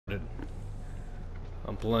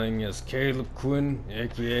I'm playing as Caleb Quinn,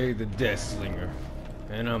 aka the Deathslinger,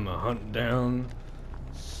 and I'm a hunt down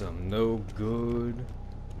some no good,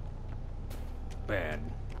 bad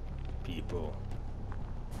people.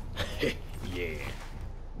 Yeah.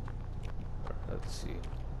 Let's see.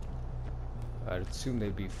 I'd assume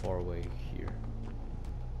they'd be far away here.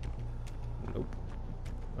 Nope.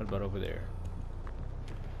 What about over there?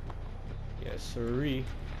 Yes, sirree.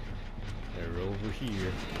 They're over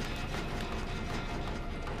here.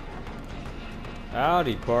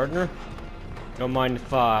 Howdy, partner. Don't mind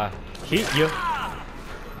if I hit you.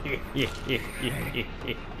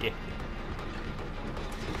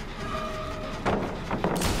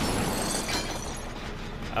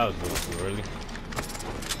 That was a little too early.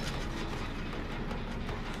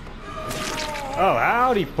 Oh,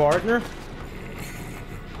 howdy, partner.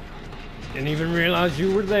 Didn't even realize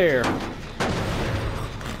you were there.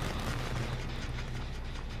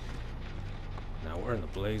 Now, where in the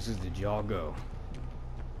blazes did y'all go?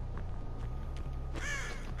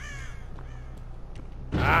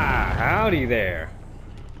 Ah, howdy there.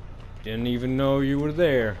 Didn't even know you were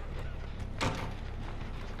there.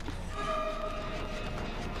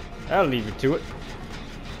 I'll leave you to it.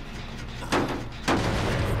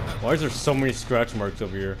 Why is there so many scratch marks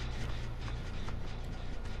over here?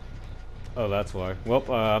 Oh, that's why. Well,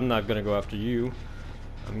 I'm not gonna go after you.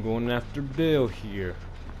 I'm going after Bill here.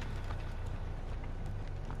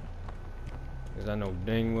 Because I know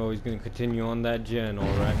dang well he's gonna continue on that gen,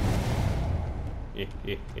 alright?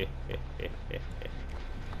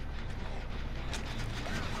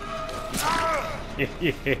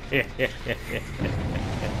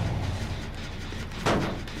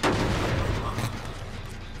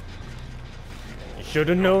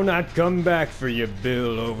 Should've known I'd come back for you,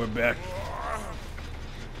 Bill Overbeck.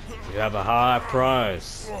 You have a high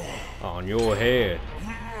price on your head.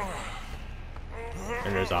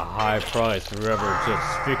 And there's a high price for whoever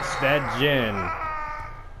just fixed that gen.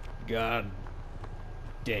 God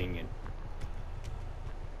dang it.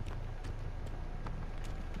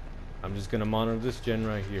 I'm just gonna monitor this gen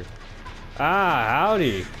right here. Ah,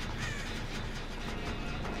 howdy.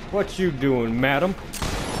 What you doing, madam?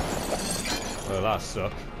 Well, I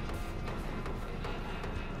suck.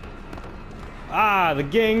 Ah, the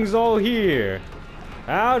gang's all here.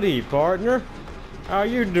 Howdy, partner. How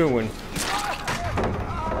you doing?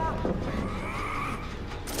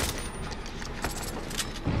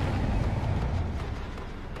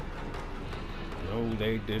 No,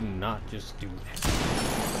 they did not just do that.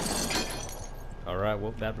 Alright,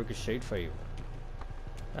 well, that ricochet failed.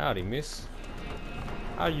 Howdy, miss.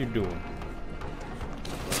 How you doing?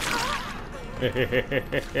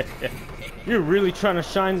 You're really trying to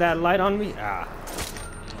shine that light on me? Ah.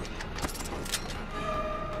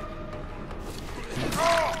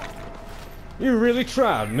 You really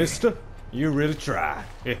tried, mister. You really tried.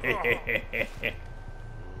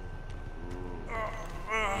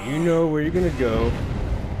 You know where you're gonna go.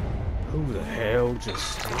 Who the hell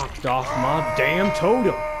just knocked off my damn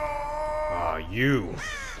totem? Ah, you.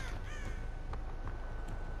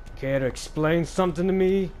 Care to explain something to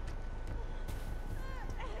me?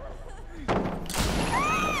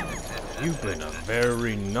 You've been a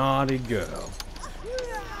very naughty girl.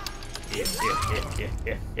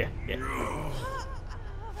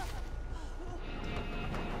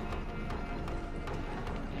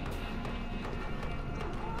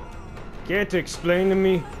 Care to explain to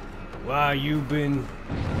me why you've been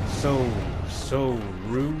so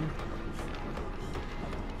rude?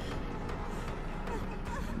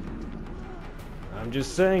 I'm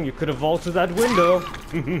just saying, you could have vaulted that window.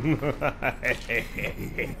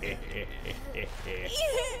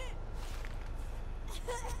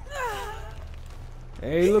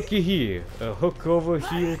 Hey, looky here. A hook over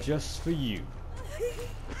here just for you.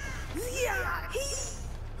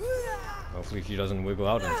 Hopefully she doesn't wiggle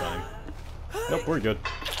out in time. Nope, we're good.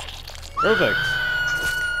 Perfect.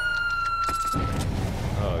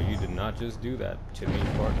 Oh, you did not just do that to me,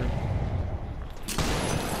 partner.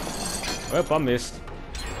 Well, I missed.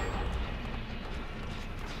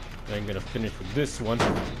 I ain't gonna finish with this one.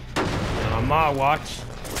 Not on my watch.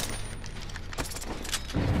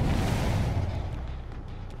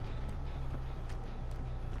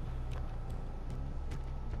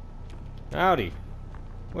 Howdy.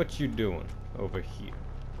 What you doing over here?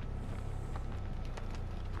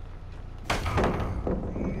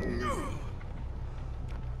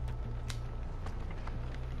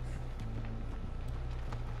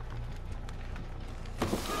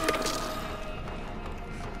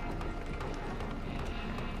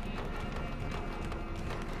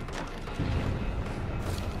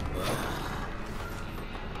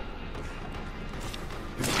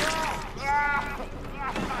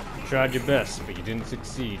 tried your best, but you didn't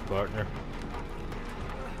succeed, partner.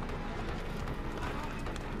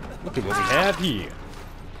 Look at what we have here.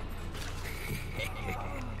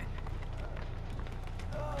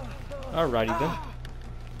 Alrighty then.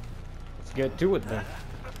 Let's get to it then.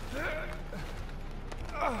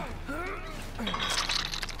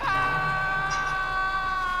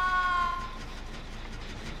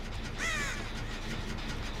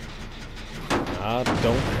 I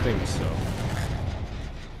don't think so.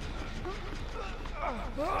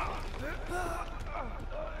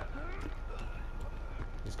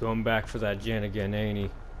 He's going back for that gen again, ain't he?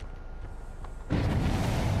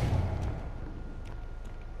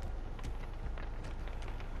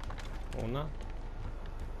 Oh no.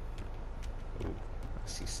 Ooh, I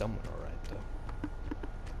see someone alright though.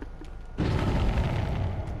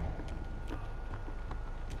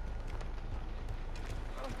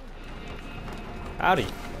 Howdy.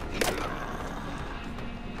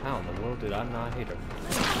 How in the world did I not hit him?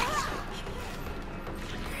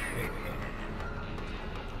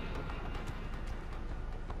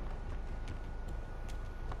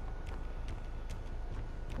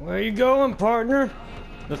 Where you going, partner?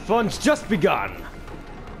 The fun's just begun.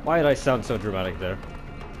 Why did I sound so dramatic there?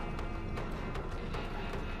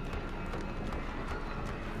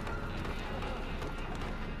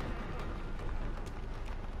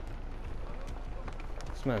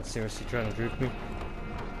 This man's seriously trying to juke me.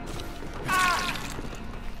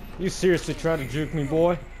 You seriously trying to juke me,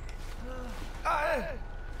 boy?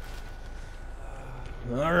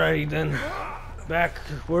 Alrighty then. Back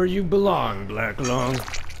where you belong, Black Lung.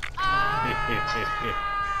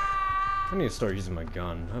 I need to start using my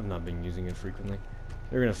gun. I've not been using it frequently.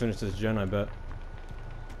 They're gonna finish this gen, I bet.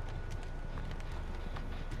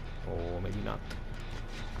 Or maybe not.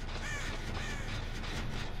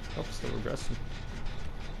 Oh, still regressing.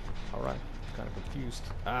 Alright, kind of confused.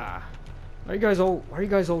 Ah. Why are you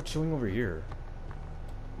guys all chilling over here?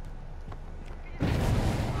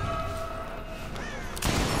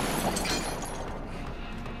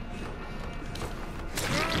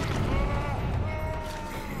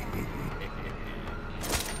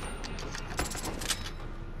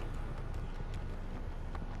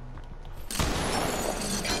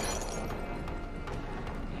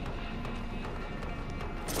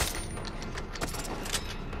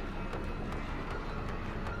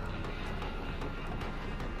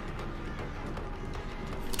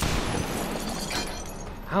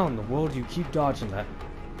 How in the world do you keep dodging that?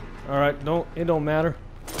 Alright, it don't matter.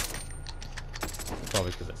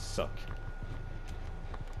 Probably because I suck.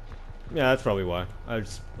 Yeah, that's probably why. I'm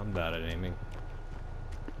bad at aiming.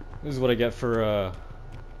 This is what I get for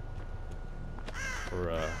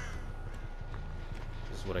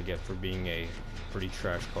this is what I get for being a pretty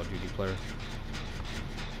trash Call of Duty player.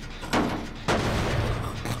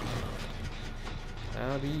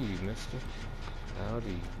 Howdy, mister.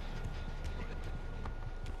 Howdy.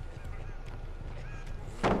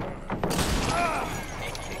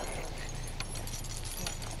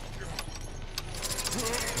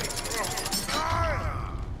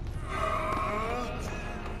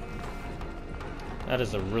 That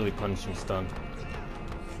is a really punishing stun.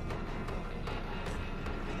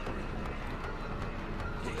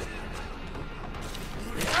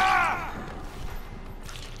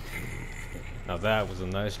 Now that was a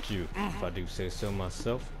nice juke, if I do say so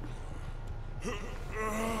myself.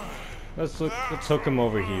 Let's hook him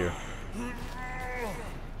over here.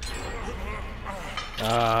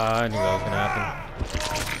 I knew that was gonna happen.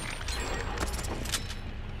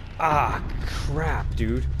 Ah, crap,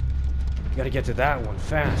 dude. You gotta get to that one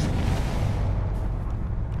fast.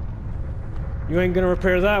 You ain't gonna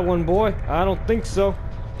repair that one, boy. I don't think so.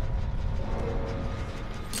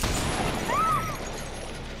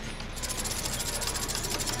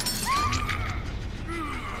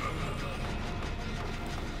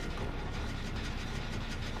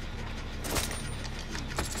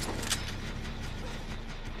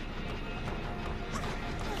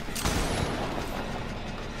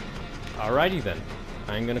 Alrighty then.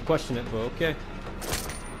 I ain't gonna question it, but okay.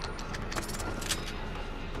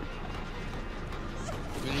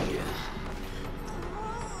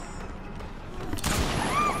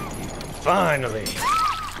 Finally!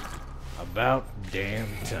 About damn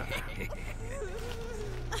time.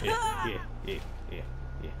 Yeah.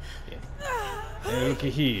 Looky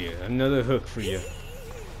here, another hook for you.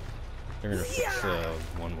 They're gonna fix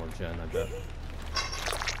one more gen, I bet.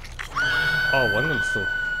 Oh, one of them's still.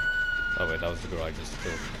 Oh wait, that was the girl I just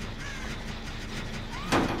killed.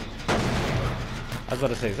 I was about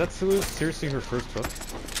to say, is that seriously her first hook?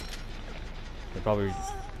 They're probably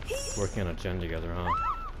working on a gen together, huh?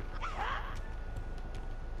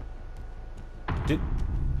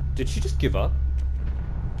 Did she just give up?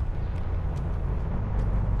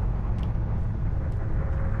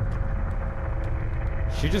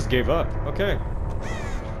 She just gave up. Okay.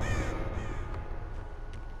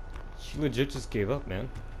 She legit just gave up, man.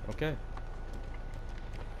 Okay.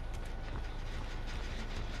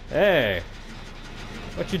 Hey!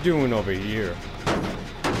 What you doing over here?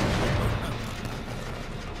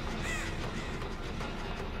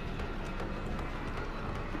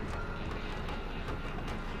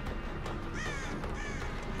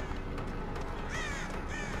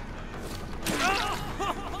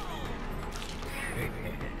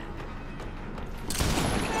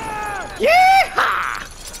 Yeah!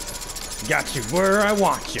 Got you where I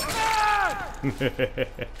want you.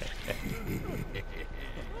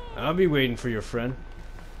 I'll be waiting for your friend.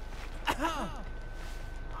 Oh,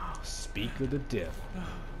 speak of the devil.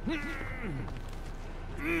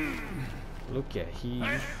 Look at he.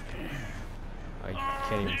 I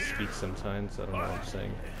can't even speak sometimes. I don't know what I'm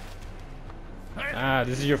saying. Ah,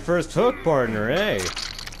 this is your first hook, partner, eh?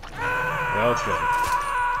 Welcome.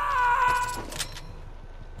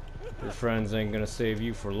 Your friends ain't gonna save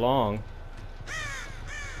you for long.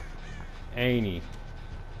 Ain't he?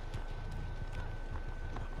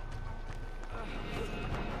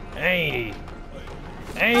 Ain't he?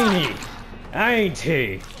 Ain't he? Ain't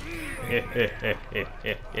he?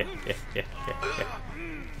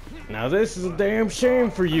 Now this is a damn shame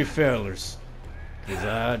for you fellers, 'cause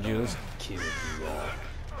I just killed you all.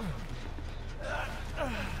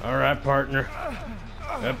 Alright, partner.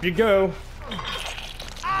 Up you go.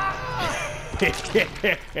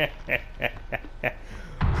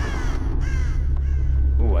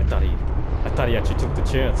 Ooh, I thought he actually took the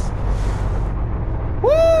chance.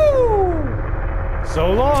 Woo!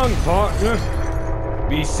 So long, partner.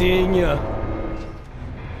 Be seeing ya.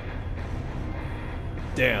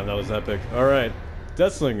 Damn, that was epic. Alright.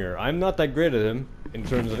 Deathslinger. I'm not that great at him in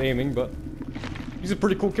terms of aiming, but he's a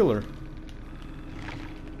pretty cool killer.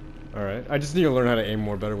 Alright. I just need to learn how to aim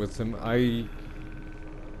more better with him. I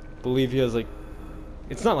believe he has like...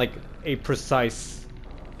 It's not like a precise...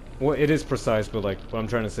 Well, it is precise, but like, what I'm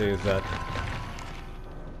trying to say is that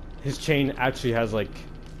his chain actually has like,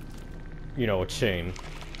 you know, a chain.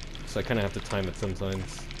 So I kind of have to time it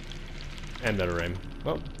sometimes. And better aim.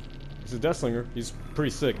 Well, he's a Deathslinger. He's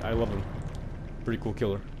pretty sick. I love him. Pretty cool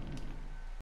killer.